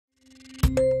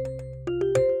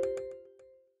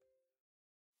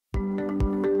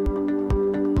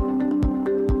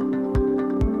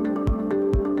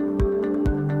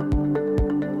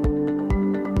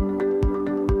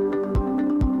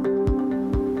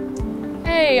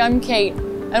Hey, I'm Kate,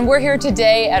 and we're here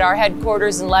today at our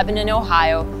headquarters in Lebanon,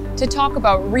 Ohio, to talk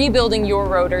about rebuilding your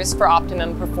rotors for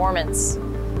optimum performance.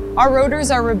 Our rotors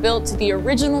are rebuilt to the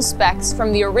original specs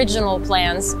from the original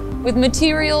plans with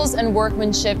materials and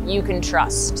workmanship you can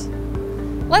trust.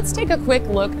 Let's take a quick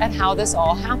look at how this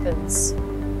all happens.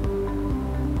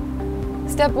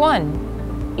 Step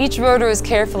 1. Each rotor is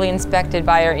carefully inspected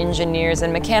by our engineers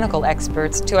and mechanical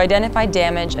experts to identify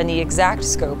damage and the exact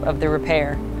scope of the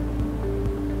repair.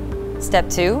 Step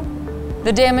 2.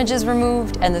 The damage is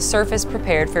removed and the surface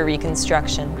prepared for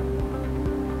reconstruction.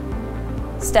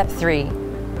 Step 3.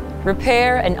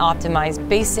 Repair and optimize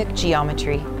basic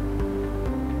geometry.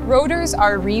 Rotors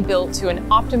are rebuilt to an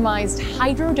optimized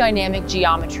hydrodynamic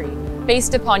geometry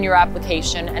based upon your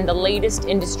application and the latest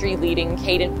industry-leading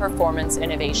Kadant performance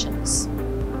innovations.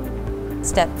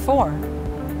 Step 4.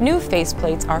 New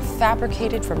faceplates are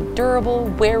fabricated from durable,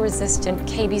 wear-resistant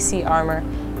KBC armor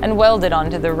and welded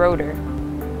onto the rotor.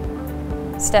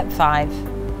 Step 5.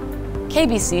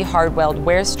 KBC hard-weld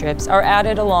wear strips are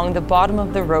added along the bottom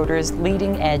of the rotor's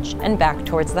leading edge and back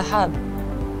towards the hub.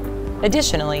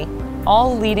 Additionally,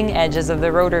 all leading edges of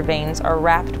the rotor vanes are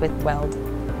wrapped with weld.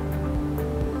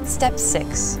 Step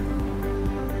 6.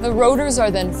 The rotors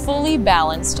are then fully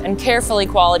balanced and carefully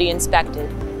quality inspected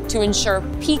to ensure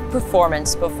peak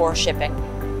performance before shipping.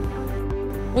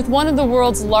 With one of the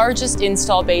world's largest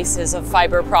install bases of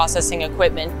fiber processing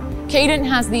equipment, Kadant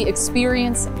has the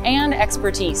experience and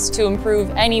expertise to improve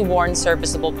any worn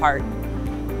serviceable part.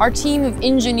 Our team of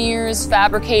engineers,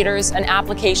 fabricators, and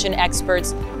application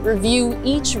experts review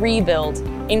each rebuild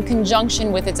in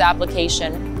conjunction with its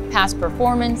application, past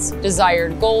performance,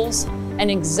 desired goals,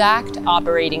 and exact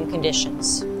operating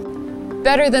conditions.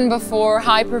 Better than before,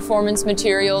 high-performance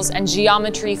materials and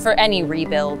geometry for any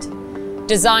rebuild.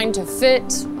 Designed to fit,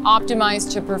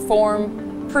 optimized to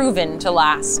perform, proven to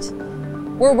last.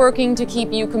 We're working to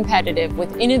keep you competitive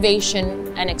with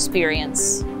innovation and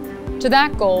experience. To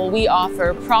that goal, we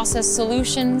offer process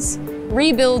solutions,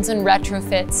 rebuilds and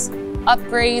retrofits,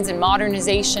 upgrades and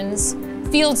modernizations,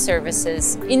 field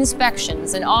services,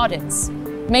 inspections and audits,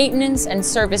 maintenance and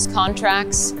service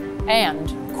contracts, and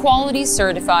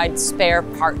quality-certified spare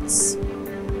parts.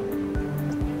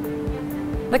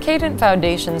 The Kadant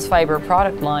Foundation's fiber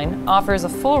product line offers a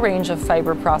full range of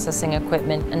fiber processing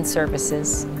equipment and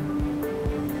services.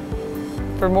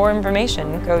 For more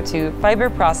information, go to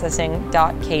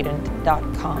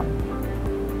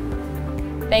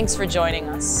fiberprocessing.kadant.com. Thanks for joining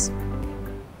us.